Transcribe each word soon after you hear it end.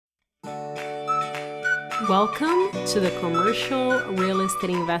Welcome to the Commercial Real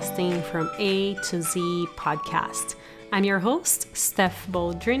Estate Investing from A to Z podcast. I'm your host, Steph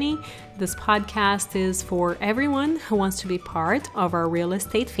Boldrini. This podcast is for everyone who wants to be part of our real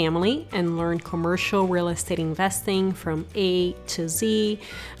estate family and learn commercial real estate investing from A to Z.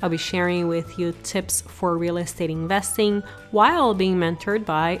 I'll be sharing with you tips for real estate investing while being mentored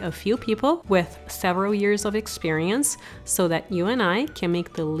by a few people with several years of experience so that you and I can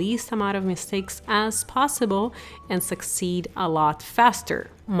make the least amount of mistakes as possible and succeed a lot faster.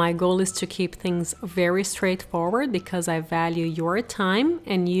 My goal is to keep things very straightforward because I value your time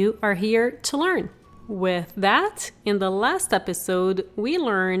and you are here to learn. With that, in the last episode, we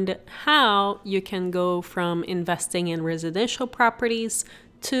learned how you can go from investing in residential properties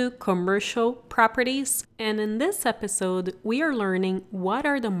to commercial properties. And in this episode, we are learning what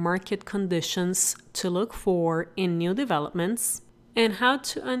are the market conditions to look for in new developments and how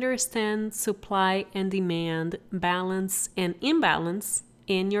to understand supply and demand balance and imbalance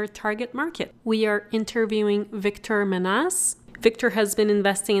in your target market. We are interviewing Victor Menas. Victor has been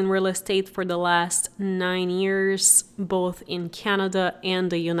investing in real estate for the last 9 years, both in Canada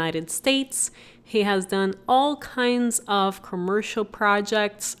and the United States. He has done all kinds of commercial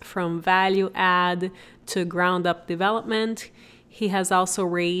projects from value add to ground up development. He has also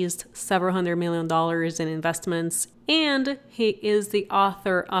raised several $100 million in investments, and he is the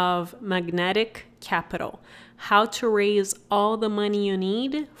author of Magnetic Capital: How to Raise All the Money You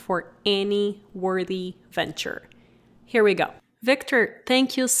Need for Any Worthy Venture. Here we go. Victor,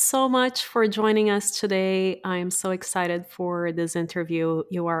 thank you so much for joining us today. I'm so excited for this interview.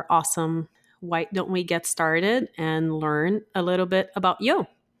 You are awesome. Why don't we get started and learn a little bit about you?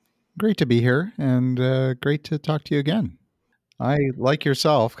 Great to be here and great to talk to you again. I, like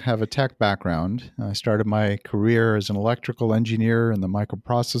yourself, have a tech background. I started my career as an electrical engineer in the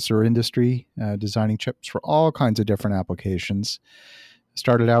microprocessor industry, designing chips for all kinds of different applications.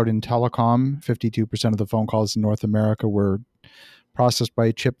 Started out in telecom. 52% of the phone calls in North America were processed by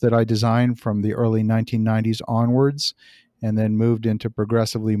a chip that I designed from the early 1990s onwards, and then moved into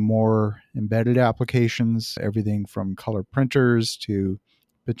progressively more embedded applications, everything from color printers to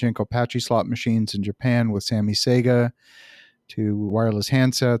pachinko patchy slot machines in Japan with Sammy Sega, to wireless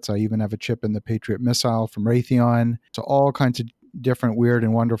handsets. I even have a chip in the Patriot missile from Raytheon. So all kinds of different weird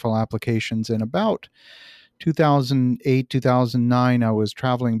and wonderful applications. And about 2008, 2009, I was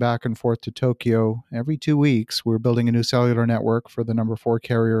traveling back and forth to Tokyo every 2 weeks. We were building a new cellular network for the number 4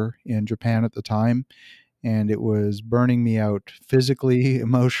 carrier in Japan at the time. And it was burning me out physically,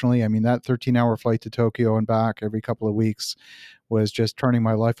 emotionally. I mean, that 13-hour flight to Tokyo and back every couple of weeks was just turning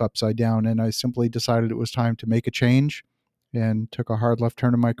my life upside down. And I simply decided it was time to make a change and took a hard left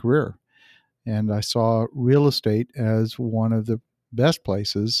turn in my career. And I saw real estate as one of the best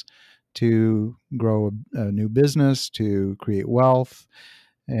places to grow a new business, to create wealth.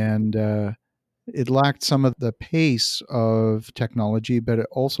 And it lacked some of the pace of technology, but it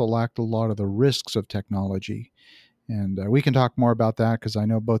also lacked a lot of the risks of technology. And we can talk more about that because I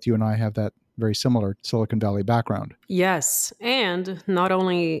know both you and I have that very similar Silicon Valley background. Yes, and not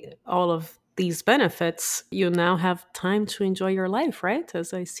only all of these benefits, you now have time to enjoy your life, right?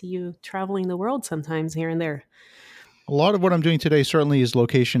 As I see you traveling the world sometimes here and there. A lot of what I'm doing today certainly is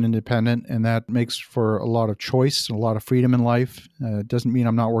location independent, and that makes for a lot of choice and a lot of freedom in life. It doesn't mean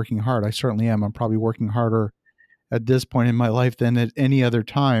I'm not working hard. I certainly am. I'm probably working harder at this point in my life than at any other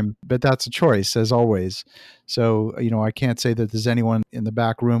time, but that's a choice, as always. So, I can't say that there's anyone in the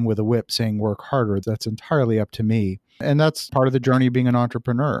back room with a whip saying work harder. That's entirely up to me. And that's part of the journey of being an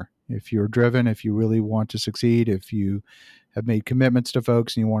entrepreneur. If you're driven, if you really want to succeed, if you have made commitments to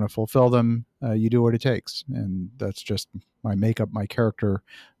folks and you want to fulfill them, you do what it takes. And that's just my makeup, my character.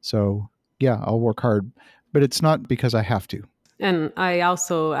 So yeah, I'll work hard, but it's not because I have to. And I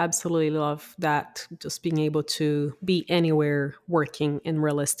also absolutely love that, just being able to be anywhere working in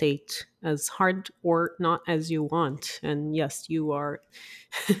real estate, as hard or not as you want. And yes, you are,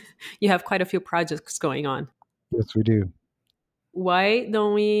 you have quite a few projects going on. Yes, we do. Why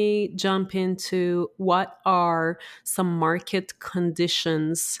don't we jump into what are some market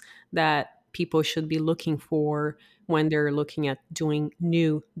conditions that people should be looking for when they're looking at doing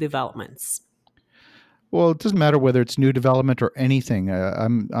new developments? Well, it doesn't matter whether it's new development or anything.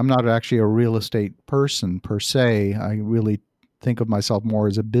 I'm not actually a real estate person per se. I really think of myself more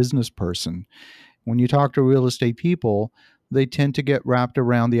as a business person. When you talk to real estate people, they tend to get wrapped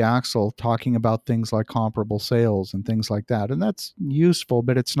around the axle talking about things like comparable sales and things like that. And that's useful,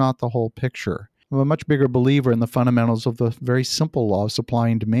 but it's not the whole picture. I'm a much bigger believer in the fundamentals of the very simple law of supply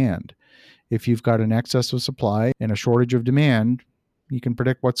and demand. If you've got an excess of supply and a shortage of demand, you can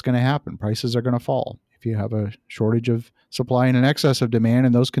predict what's going to happen. Prices are going to fall. If you have a shortage of supply and an excess of demand,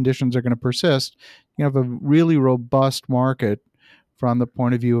 and those conditions are going to persist, you have a really robust market from the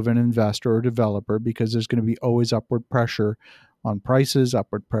point of view of an investor or developer, because there's going to be always upward pressure on prices,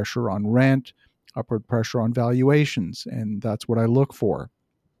 upward pressure on rent, upward pressure on valuations. And that's what I look for.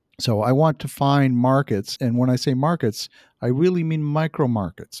 So I want to find markets. And when I say markets, I really mean micro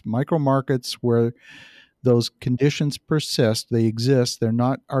markets where those conditions persist, they exist, they're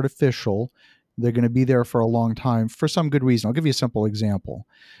not artificial, they're going to be there for a long time for some good reason. I'll give you a simple example.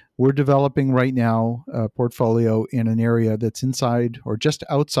 We're developing right now a portfolio in an area that's inside or just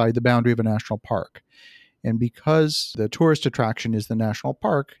outside the boundary of a national park. And because the tourist attraction is the national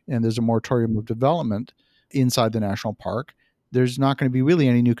park and there's a moratorium of development inside the national park, there's not going to be really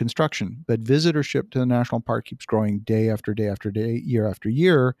any new construction. But visitorship to the national park keeps growing day after day after day, year after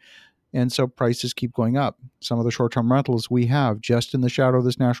year. And so prices keep going up. Some of the short-term rentals we have just in the shadow of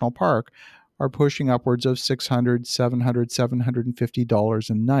this national park are pushing upwards of $600, $700, $750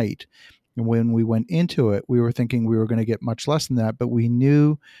 a night. And when we went into it, we were thinking we were going to get much less than that, but we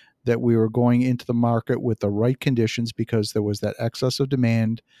knew that we were going into the market with the right conditions because there was that excess of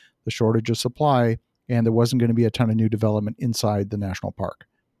demand, the shortage of supply, and there wasn't going to be a ton of new development inside the national park.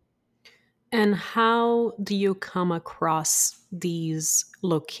 And how do you come across these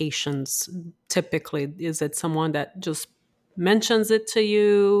locations typically? Is it someone that just mentions it to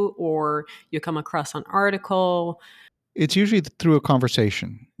you, or you come across an article? It's usually through a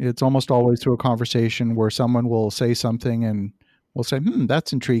conversation. It's almost always through a conversation where someone will say something and we'll say,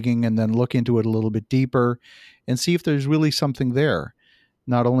 that's intriguing, and then look into it a little bit deeper and see if there's really something there.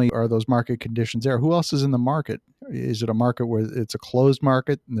 Not only are those market conditions there, who else is in the market? Is it a market where it's a closed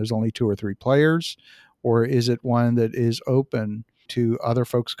market and there's only 2 or 3 players? Or is it one that is open to other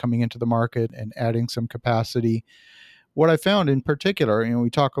folks coming into the market and adding some capacity? What I found in particular, we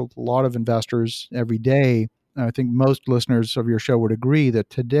talk a lot of investors every day. And I think most listeners of your show would agree that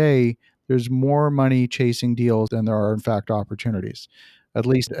today there's more money chasing deals than there are, in fact, opportunities, at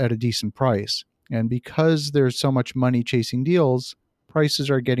least at a decent price. And because there's so much money chasing deals, prices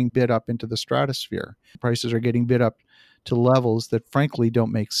are getting bid up into the stratosphere. Prices are getting bid up to levels that frankly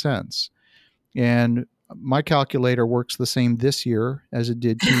don't make sense. And my calculator works the same this year as it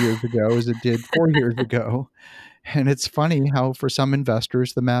did 2 years ago, as it did 4 years ago. And it's funny how for some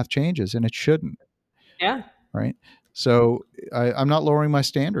investors the math changes, and it shouldn't. Yeah. Right. So I'm not lowering my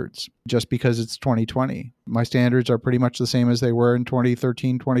standards just because it's 2020. My standards are pretty much the same as they were in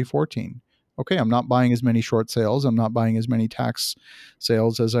 2013, 2014. Okay, I'm not buying as many short sales. I'm not buying as many tax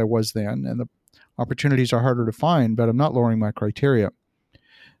sales as I was then. And the opportunities are harder to find, but I'm not lowering my criteria.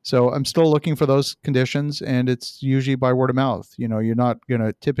 So I'm still looking for those conditions, and it's usually by word of mouth. You're not going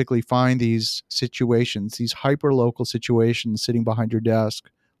to typically find these situations, these hyper-local situations sitting behind your desk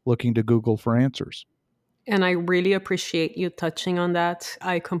looking to Google for answers. And I really appreciate you touching on that.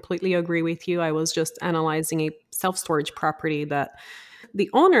 I completely agree with you. I was just analyzing a self-storage property that the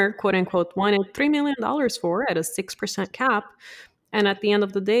owner, quote unquote, wanted $3 million for at a 6% cap. And at the end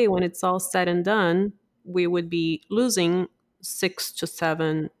of the day, when it's all said and done, we would be losing 6 to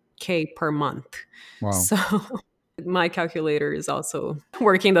 7K per month. Wow. So my calculator is also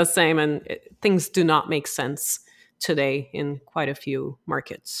working the same, and things do not make sense today in quite a few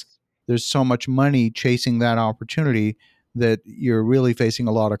markets. There's so much money chasing that opportunity that you're really facing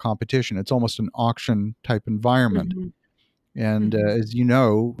a lot of competition. It's almost an auction type environment. Mm-hmm. And as you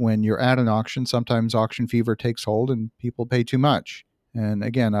know, when you're at an auction, sometimes auction fever takes hold and people pay too much. And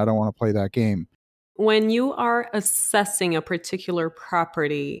again, I don't want to play that game. When you are assessing a particular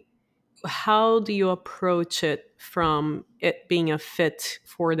property, how do you approach it from it being a fit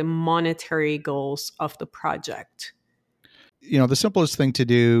for the monetary goals of the project? The simplest thing to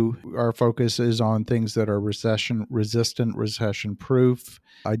do, our focus is on things that are recession resistant, recession proof.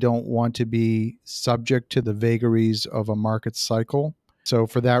 I don't want to be subject to the vagaries of a market cycle. So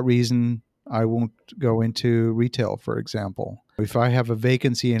for that reason, I won't go into retail, for example. If I have a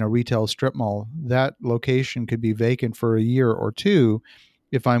vacancy in a retail strip mall, that location could be vacant for a year or two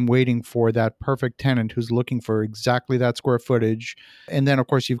if I'm waiting for that perfect tenant who's looking for exactly that square footage. And then, of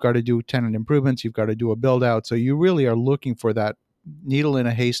course, you've got to do tenant improvements. You've got to do a build out. So you really are looking for that needle in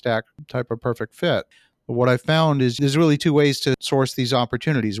a haystack type of perfect fit. But what I found is there's really 2 ways to source these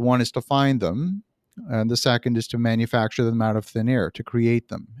opportunities. One is to find them, and the second is to manufacture them out of thin air, to create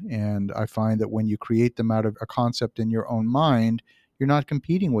them. And I find that when you create them out of a concept in your own mind, you're not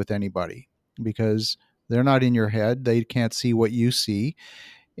competing with anybody because they're not in your head. They can't see what you see.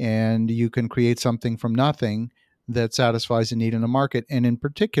 And you can create something from nothing that satisfies a need in the market. And in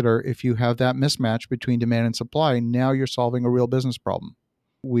particular, if you have that mismatch between demand and supply, now you're solving a real business problem.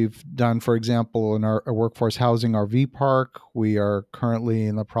 We've done, for example, in our workforce housing RV park, we are currently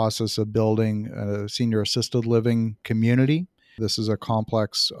in the process of building a senior assisted living community. This is a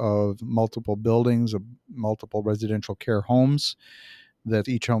complex of multiple buildings, of multiple residential care homes that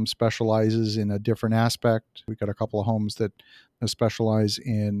each home specializes in a different aspect. We've got a couple of homes that specialize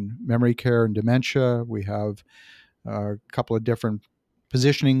in memory care and dementia. We have a couple of different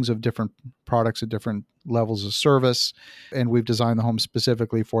positionings of different products at different levels of service, and we've designed the home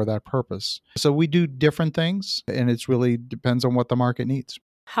specifically for that purpose. So we do different things, and it's really depends on what the market needs.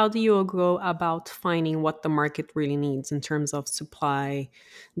 How do you go about finding what the market really needs in terms of supply,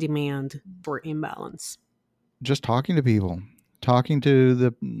 demand, or imbalance? Just talking to people, talking to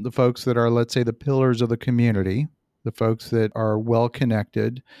the folks that are, let's say, the pillars of the community, the folks that are well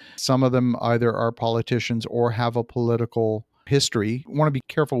connected. Some of them either are politicians or have a political history. I want to be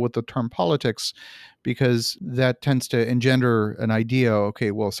careful with the term politics because that tends to engender an idea,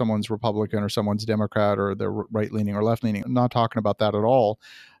 okay, well, someone's Republican or someone's Democrat or they're right leaning or left leaning. I'm not talking about that at all.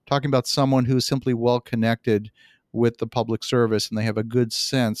 I'm talking about someone who's simply well connected with the public service and they have a good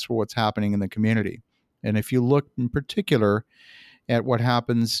sense for what's happening in the community. And if you look in particular at what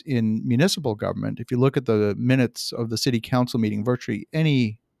happens in municipal government, if you look at the minutes of the city council meeting, virtually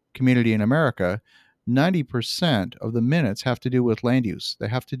any community in America, 90% of the minutes have to do with land use. They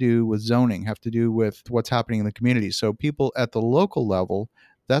have to do with zoning, have to do with what's happening in the community. So people at the local level,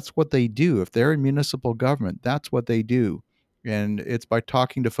 that's what they do. If they're in municipal government, that's what they do. And it's by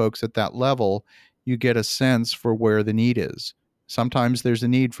talking to folks at that level, you get a sense for where the need is. Sometimes there's a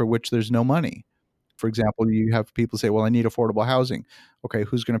need for which there's no money. For example, you have people say, well, I need affordable housing. Okay,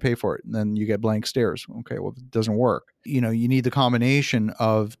 who's going to pay for it? And then you get blank stares. Okay, well, it doesn't work. You need the combination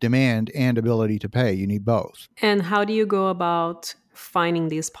of demand and ability to pay. You need both. And how do you go about finding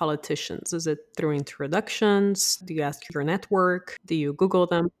these politicians? Is it through introductions? Do you ask your network? Do you Google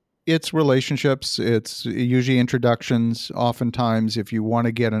them? It's relationships. It's usually introductions. Oftentimes, if you want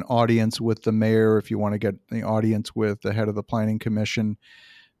to get an audience with the mayor, if you want to get the audience with the head of the planning commission,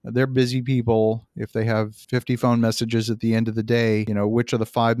 they're busy people. If they have 50 phone messages at the end of the day, which of the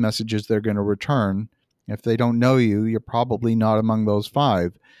 5 messages they're going to return. If they don't know you, you're probably not among those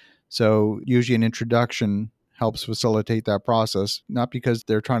 5. So usually an introduction helps facilitate that process, not because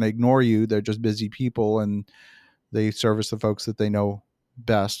they're trying to ignore you. They're just busy people and they service the folks that they know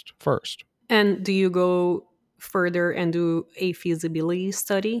best first. And do you go further and do a feasibility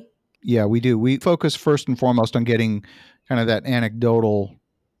study? Yeah, we do. We focus first and foremost on getting kind of that anecdotal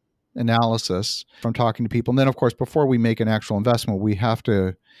analysis from talking to people. And then, of course, before we make an actual investment, we have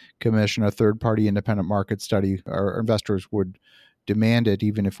to commission a third-party independent market study. Our investors would demand it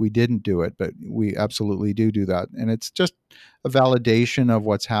even if we didn't do it, but we absolutely do that. And it's just a validation of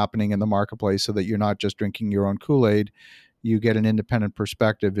what's happening in the marketplace so that you're not just drinking your own Kool-Aid. You get an independent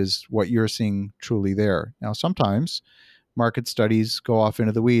perspective. Is what you're seeing truly there? Now, sometimes market studies go off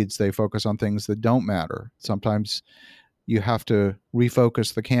into the weeds. They focus on things that don't matter. Sometimes you have to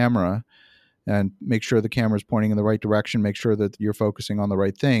refocus the camera and make sure the camera is pointing in the right direction, make sure that you're focusing on the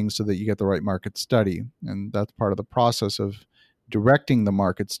right things so that you get the right market study. And that's part of the process of directing the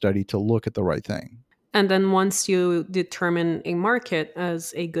market study to look at the right thing. And then once you determine a market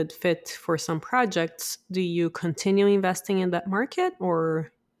as a good fit for some projects, do you continue investing in that market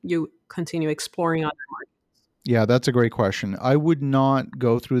or you continue exploring other markets? Yeah, that's a great question. I would not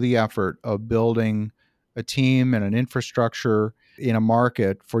go through the effort of building a team and an infrastructure in a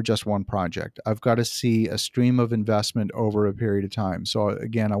market for just one project. I've got to see a stream of investment over a period of time. So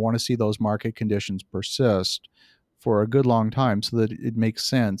again, I want to see those market conditions persist for a good long time so that it makes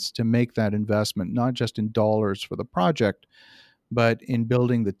sense to make that investment, not just in dollars for the project, but in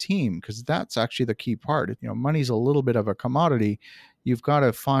building the team, because that's actually the key part. Money's a little bit of a commodity. You've got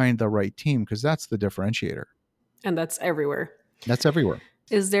to find the right team because that's the differentiator. And that's everywhere. That's everywhere.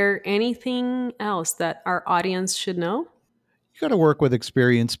 Is there anything else that our audience should know? You got to work with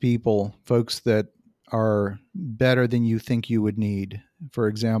experienced people, folks that are better than you think you would need. For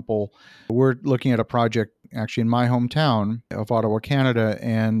example, we're looking at a project actually in my hometown of Ottawa, Canada,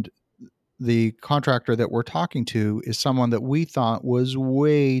 and the contractor that we're talking to is someone that we thought was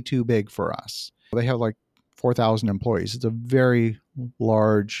way too big for us. They have like 4,000 employees. It's a very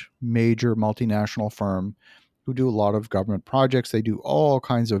large, major multinational firm who do a lot of government projects. They do all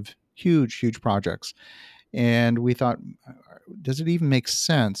kinds of huge projects. And we thought, does it even make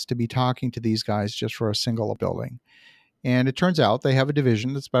sense to be talking to these guys just for a single building? And it turns out they have a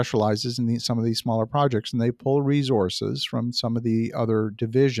division that specializes in some of these smaller projects, and they pull resources from some of the other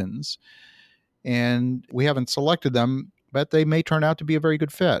divisions. And we haven't selected them, but they may turn out to be a very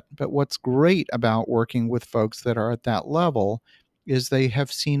good fit. But what's great about working with folks that are at that level is they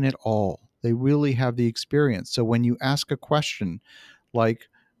have seen it all. They really have the experience. So when you ask a question like,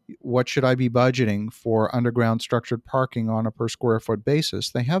 what should I be budgeting for underground structured parking on a per square foot basis?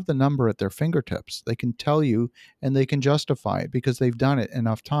 They have the number at their fingertips. They can tell you and they can justify it because they've done it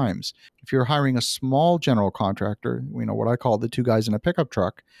enough times. If you're hiring a small general contractor, what I call the two guys in a pickup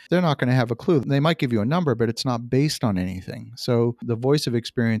truck, they're not going to have a clue. They might give you a number, but it's not based on anything. So the voice of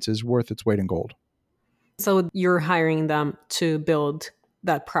experience is worth its weight in gold. So you're hiring them to build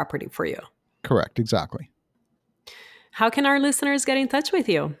that property for you? Correct, exactly. How can our listeners get in touch with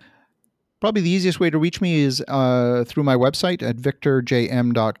you? Probably the easiest way to reach me is through my website at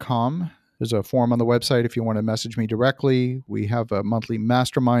victorjm.com. There's a form on the website if you want to message me directly. We have a monthly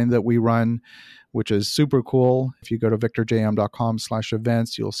mastermind that we run, which is super cool. If you go to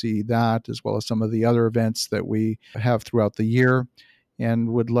victorjm.com/events, you'll see that, as well as some of the other events that we have throughout the year. And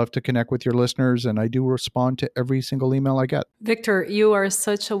would love to connect with your listeners. And I do respond to every single email I get. Victor, you are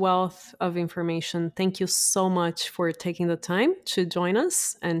such a wealth of information. Thank you so much for taking the time to join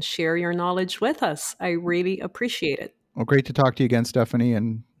us and share your knowledge with us. I really appreciate it. Well, great to talk to you again, Stephanie.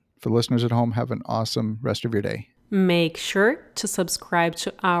 And for listeners at home, have an awesome rest of your day. Make sure to subscribe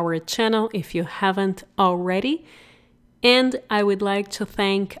to our channel if you haven't already. And I would like to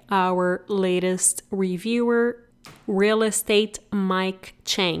thank our latest reviewer, Real Estate Mike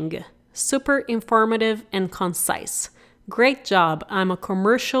Chang. Super informative and concise. Great job. I'm a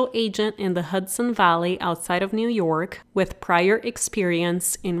commercial agent in the Hudson Valley outside of New York with prior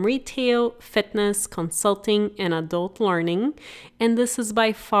experience in retail, fitness, consulting, and adult learning. And this is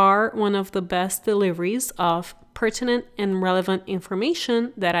by far one of the best deliveries of pertinent and relevant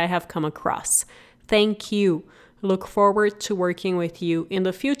information that I have come across. Thank you. Look forward to working with you in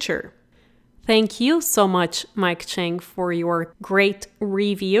the future. Thank you so much, Mike Chang, for your great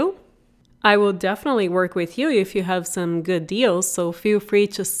review. I will definitely work with you if you have some good deals, so feel free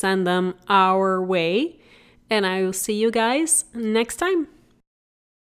to send them our way. And I will see you guys next time.